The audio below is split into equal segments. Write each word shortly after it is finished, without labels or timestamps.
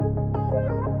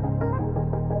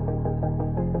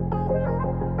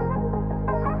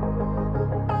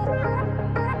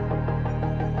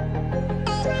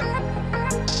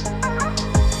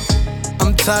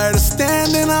Tired of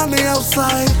standing on the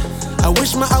outside. I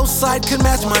wish my outside could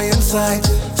match my inside.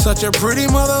 Such a pretty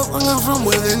motherfucker from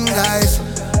within, guys.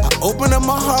 I open up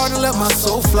my heart and let my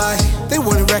soul fly. They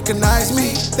wouldn't recognize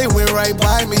me, they went right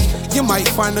by me. You might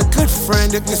find a good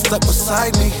friend if you're stuck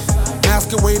beside me.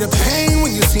 Mask away the pain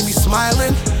when you see me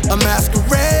smiling. A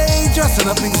masquerade dressing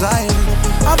up anxiety.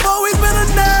 I've always been a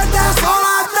nerd, that's all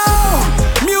I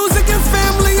know. Music and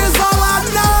family is all I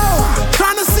know.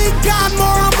 Trying to see God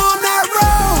more, I'm on that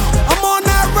road. I'm on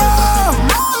that road.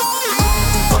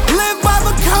 Live by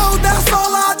the code, that's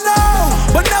all I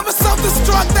know. But never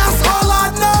self-destruct, that's all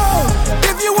I know.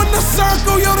 If you in the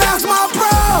circle, yo, that's my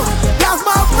bro. That's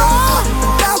my bro.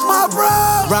 That's my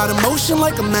bro. Ride emotion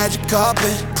like a magic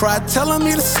carpet. Pride telling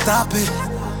me to stop it.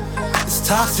 It's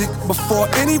toxic before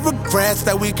any regrets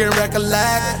that we can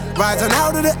recollect. Rising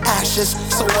out of the ashes,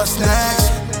 so what's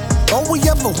next? All we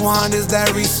ever want is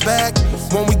that respect.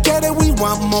 When we get it, we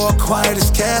want more. Quiet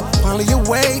is kept, finally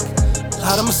awake.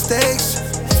 Lot of mistakes,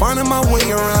 finding my way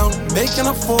around, making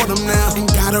up for them now.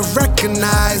 And gotta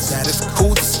recognize that it's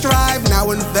cool to strive.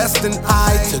 Now invest in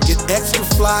I to get extra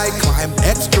fly, climb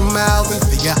extra miles, and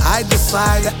figure I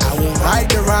decide that I will ride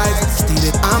the ride.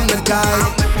 Stated I'm the guy.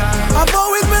 I've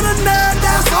always been a nerd,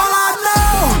 that's all I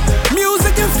know.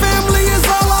 Music and family is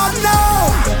all I know.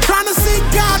 Trying to see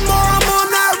God more, I'm on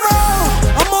that road.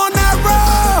 I'm on that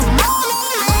road.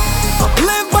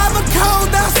 Live by the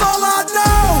code, that's all I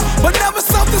know. But never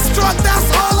self-destruct, that's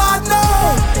all I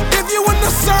know. If you in the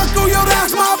circle, yo,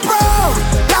 that's my bro.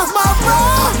 That's my bro.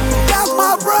 That's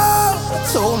my bro. I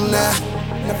told him that,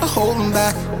 never holding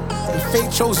back. When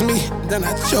fate chose me, then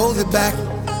I chose it back.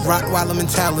 Rottweiler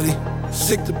mentality.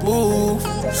 Stick to move,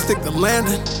 stick to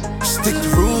landing, stick to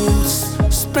rules.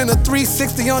 Spin a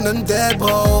 360 on them dead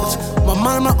balls. My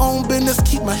mind, my own business,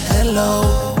 keep my head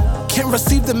low. Can't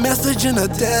receive the message in a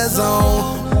dead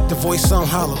zone. The voice sound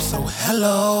hollow, so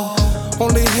hello.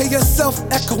 Only hear yourself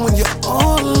echo when you're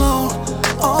all alone,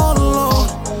 all alone,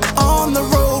 on the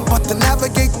road. But to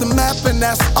navigate the map, and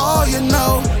that's all you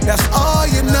know. That's all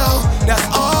you know. That's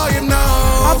all you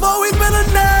know. I've always been a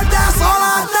nerd.